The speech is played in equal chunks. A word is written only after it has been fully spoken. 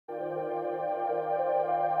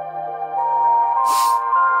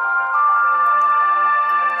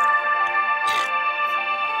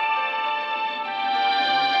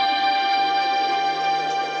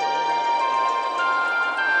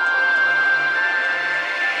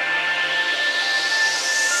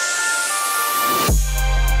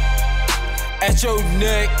At your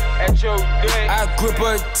neck. At your neck. I grip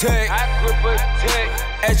attack. I grip attack.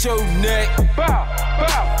 At your neck. Bow, bow,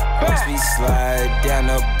 bow. Watch me slide down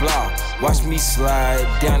the block. Watch me slide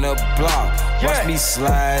down the block. Watch me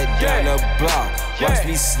slide down the block. Watch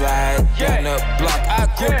me slide down the block. I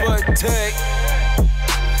grip attack.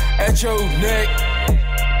 At your neck.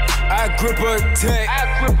 I grip attack.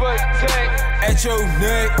 I grip attack. At your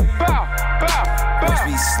neck. Bow, bow, bow. Watch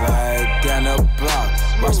me slide down the block.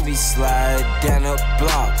 Watch me slide down the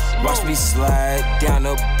block. Watch me slide down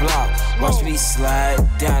the block. Watch me slide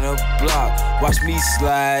down the block. Watch me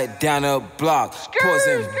slide down the block.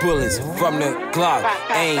 Poison bullets from the Glock.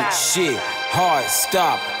 Ain't shit. Hard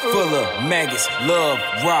stop. Full of maggots. Love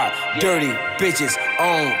rock. Dirty bitches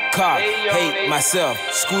on cock. Hate myself.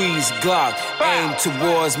 Squeeze Glock. Aim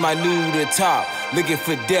towards my new to top. Looking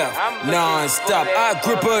for death. Non-stop. I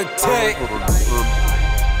grip attack.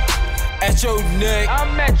 At your neck.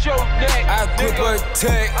 I'm at your neck. I grip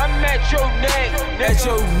attack. I'm at your neck. At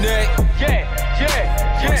your neck. Yeah,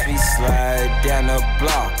 yeah, yeah. Watch me slide down the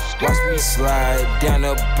block. Watch me slide down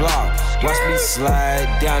the block. Watch me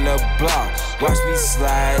slide down the block. Watch me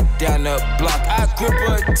slide down the block. I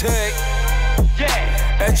grip attack.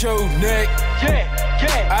 Yeah. At your neck. Yeah,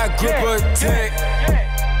 yeah. I grip attack.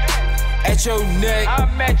 At your neck.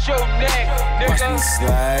 I'm at your neck. Watch me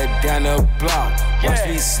slide down the block. Watch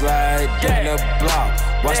me slide down the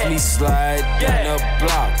block. Watch me slide down the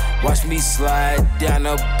block. Watch me slide down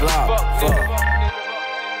the block. Fuck.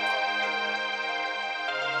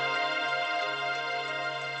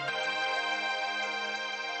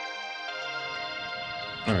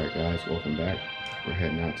 Alright guys, welcome back. We're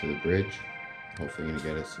heading out to the bridge. Hopefully gonna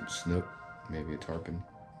get us some snook, maybe a tarpon.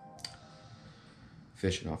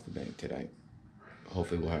 Fishing off the bank today.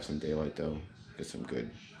 Hopefully we'll have some daylight though. Get some good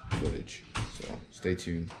footage. So stay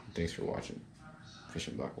tuned. Thanks for watching.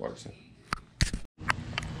 Fishing Blackwater Sound.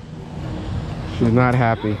 She's not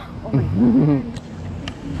happy.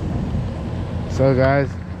 So guys,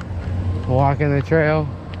 walking the trail.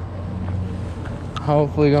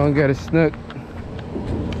 Hopefully gonna get a snook.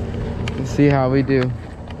 And see how we do.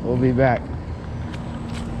 We'll be back.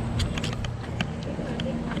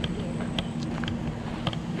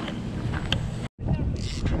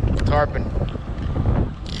 Tarpon.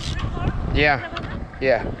 Yeah,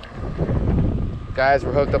 yeah. Guys,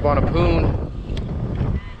 we're hooked up on a poon.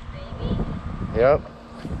 Yep.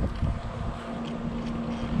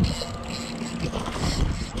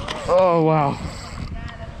 Oh, wow.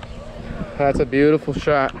 That's a beautiful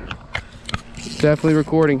shot. Definitely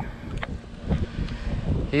recording.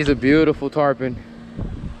 He's a beautiful tarpon.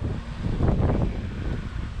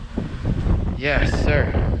 Yes,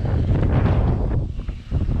 sir.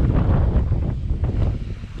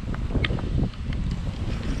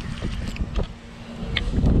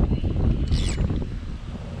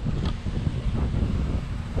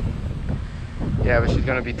 Yeah, but she's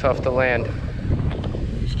gonna be tough to land.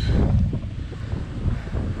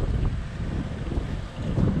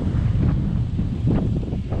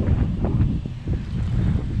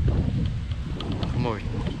 Come over.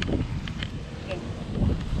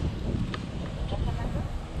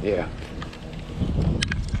 Yeah.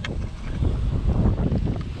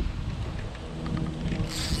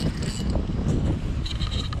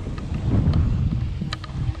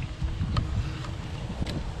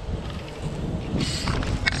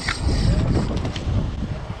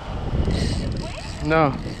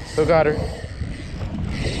 No, still got her.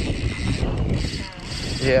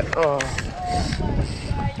 Yeah. Oh.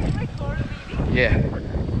 Yeah.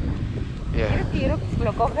 Yeah. Quiero que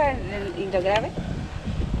lo coja y lo grabe.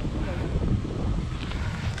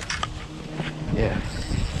 Yeah.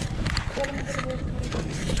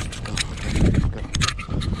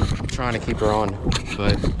 I'm trying to keep her on,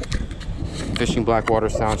 but fishing Blackwater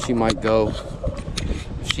Sound, she might go.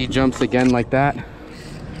 If she jumps again like that.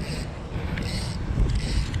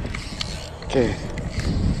 Okay.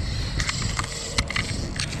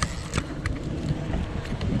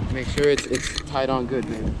 Make sure it's tied on good,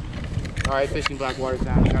 man. All right, fishing Blackwater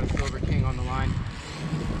Sound. Got a Silver King on the line.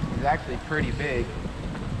 He's actually pretty big.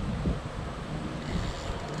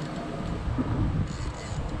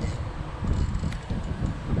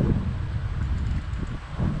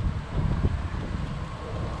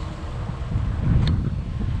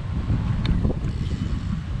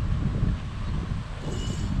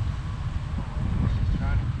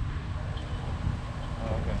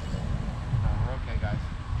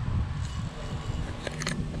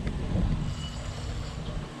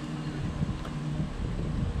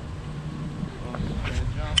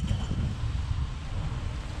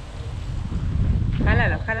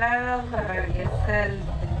 Jálalo para que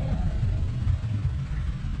salga.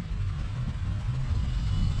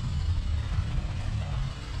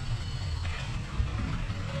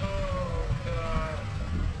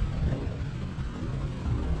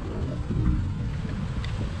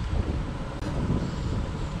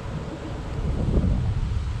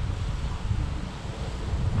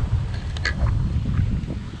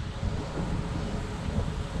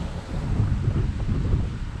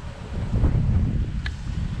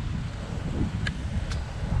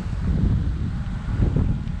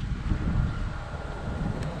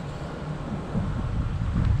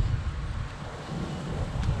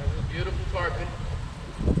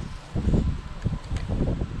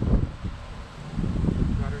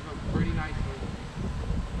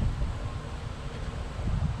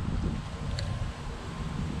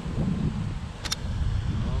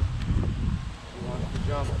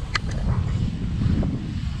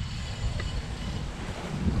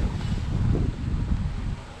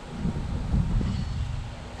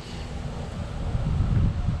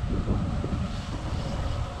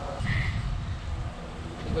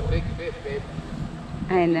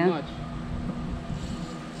 I know. Much.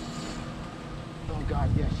 Oh God,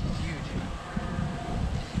 yeah, she's huge.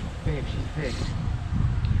 Babe, she's big.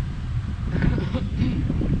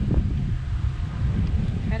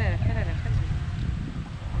 There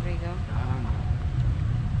we go.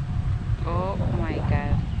 Oh my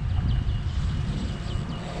God.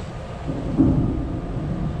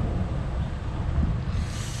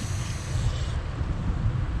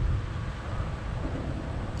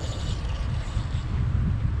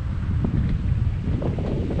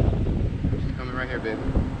 She's coming right here, babe.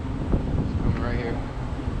 She's coming right here.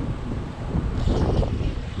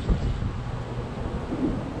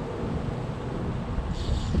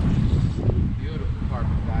 Beautiful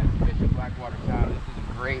tarpon, guys. Fishing Blackwater Sound. This is a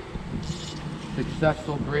great,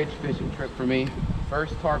 successful bridge fishing trip for me.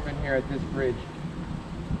 First tarpon here at this bridge.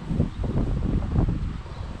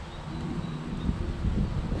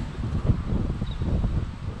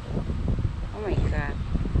 Oh my God.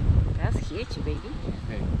 That's huge, baby.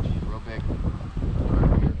 Hey, she's real big.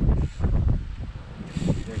 Right here.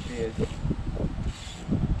 There she is.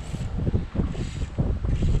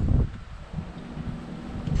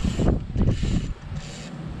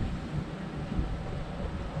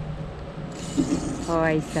 Oh,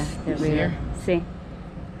 ahí está. The See river. her? Sí.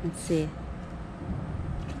 Let's see.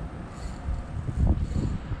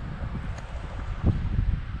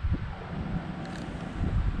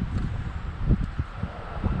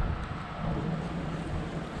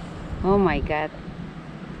 Oh my God.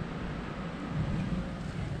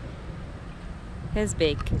 That's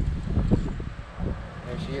big. There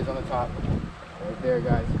she is on the top. Right there,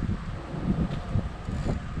 guys.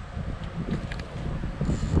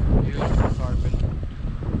 Beautiful tarpon.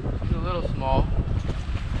 She's a little small.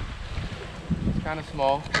 She's kind of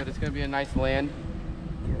small, but it's going to be a nice land.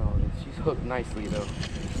 Look at all this. She's hooked nicely, though.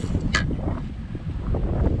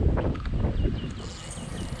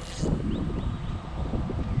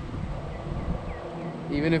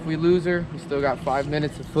 Even if we lose her, we still got 5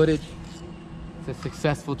 minutes of footage. It's a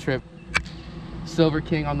successful trip. Silver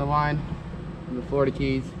King on the line from the Florida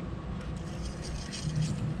Keys.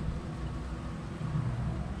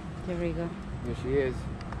 There we go. Here she is.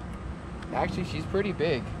 Actually, she's pretty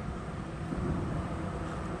big.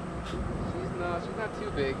 She's not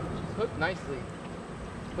too big. She's hooked nicely.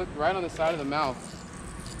 Hooked right on the side of the mouth.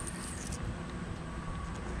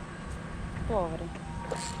 Pobre.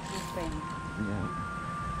 Yeah.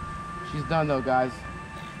 She's done though, guys.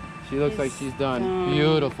 She looks like she's done. done.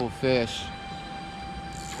 Beautiful fish.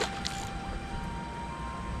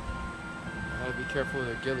 Gotta be careful with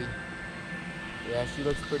her gilly. Yeah, she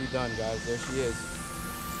looks pretty done, guys. There she is.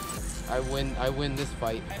 I win this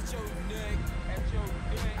fight.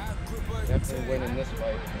 Definitely winning this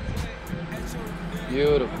fight.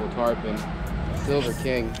 Beautiful tarpon. Silver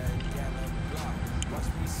King.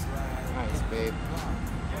 Nice, babe.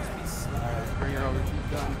 Alright, let's bring her over.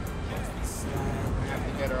 She's done. I have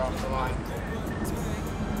to get her off the line.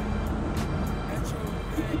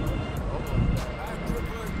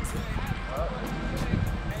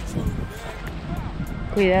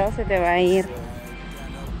 Cuidado, se te va a ir.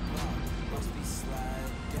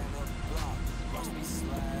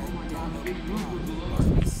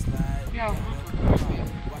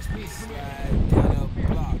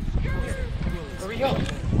 There we go.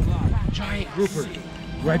 Giant grouper.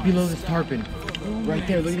 Right below this tarpon. Right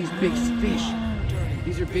there. Look at these big fish.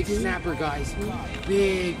 These are big snapper, guys.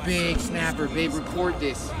 Big snapper. Babe, record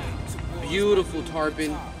this. Beautiful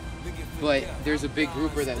tarpon. But there's a big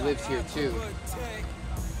grouper that lives here too.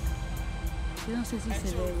 Yo no sé si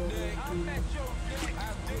se ve.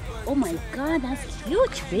 Oh my God, that's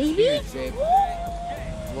huge, baby. Huge, babe.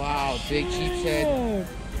 Wow, big cheap's head.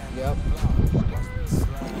 Yep.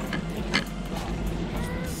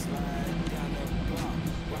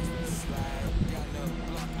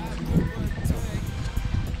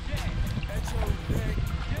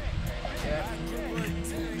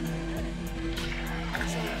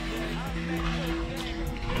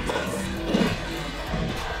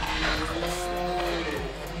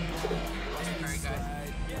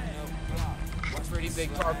 Pretty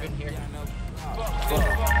big tarpon here.